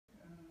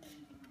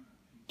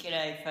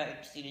G'day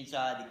folks, it is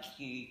I, the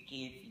Q,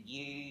 here for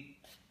you.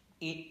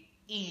 It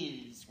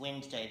is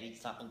Wednesday, the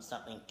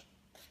something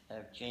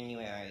of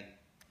January.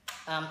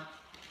 As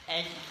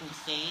you can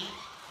see,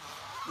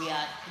 we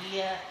are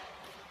here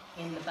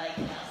in the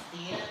Bakehouse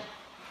Theatre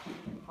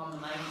on the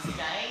main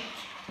stage.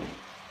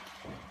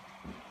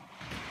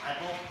 I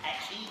brought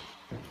Patchy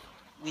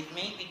with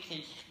me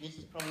because this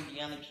is probably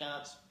the only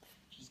chance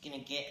she's going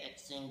to get at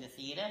seeing the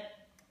theatre.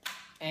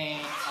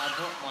 And I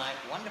brought my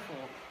wonderful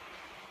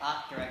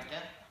art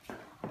director,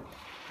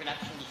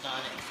 production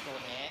designer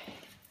extraordinaire,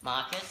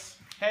 Marcus.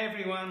 Hey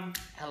everyone.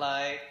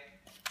 Hello.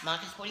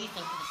 Marcus, what do you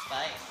think of the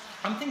space?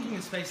 I'm thinking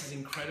the space is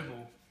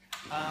incredible.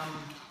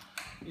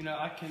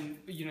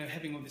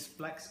 Having all this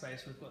black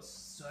space, we've got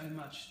so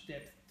much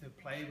depth to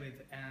play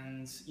with,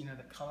 and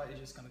the colour is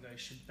just going to go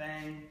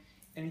shebang.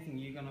 Anything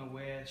you're going to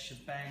wear,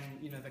 shebang.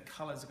 The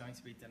colours are going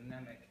to be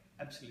dynamic,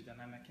 absolutely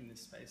dynamic in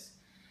this space.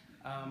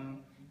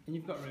 And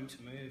you've got room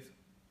to move.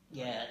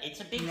 Yeah,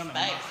 it's a big space, isn't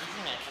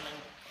it? I mean,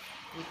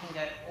 you can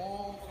go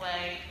all the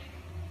way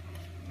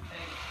over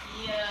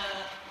here,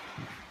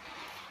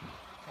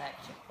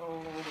 back to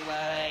all the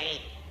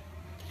way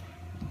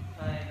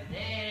over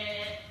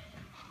there.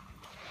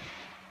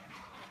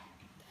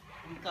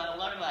 We've got a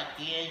lot of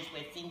ideas.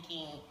 We're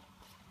thinking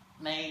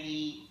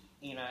maybe,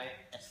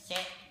 a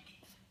set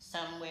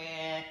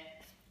somewhere,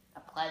 a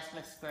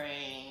plasma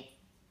screen,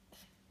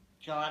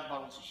 giant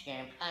bottles of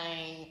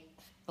champagne,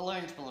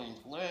 balloons.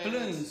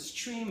 Balloons,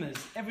 streamers,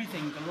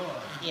 everything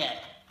galore. Yeah.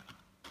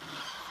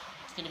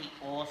 It's going to be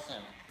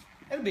awesome.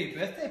 It'll be a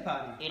birthday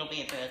party. It'll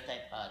be a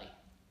birthday party.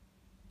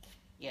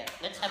 Yeah,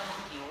 let's have a look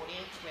at the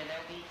audience where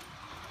they'll be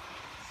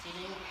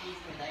sitting.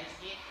 Here's where they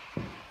sit.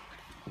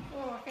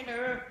 Oh,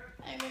 hello.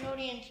 I'm an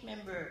audience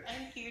member.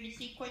 I'm here to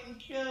see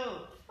Quentin's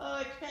show.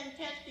 Oh, it's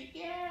fantastic.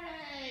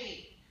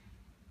 Yay!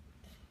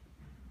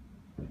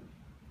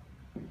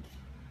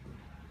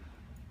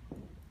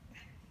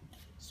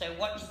 So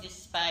watch this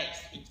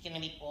space. It's going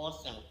to be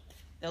awesome.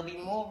 There'll be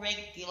more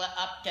regular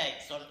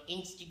updates on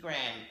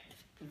Instagram,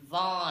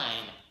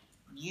 Vine,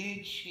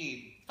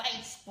 YouTube,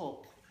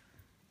 Facebook,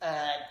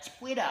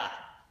 Twitter.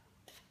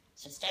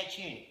 So stay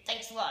tuned.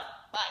 Thanks a lot.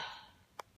 Bye.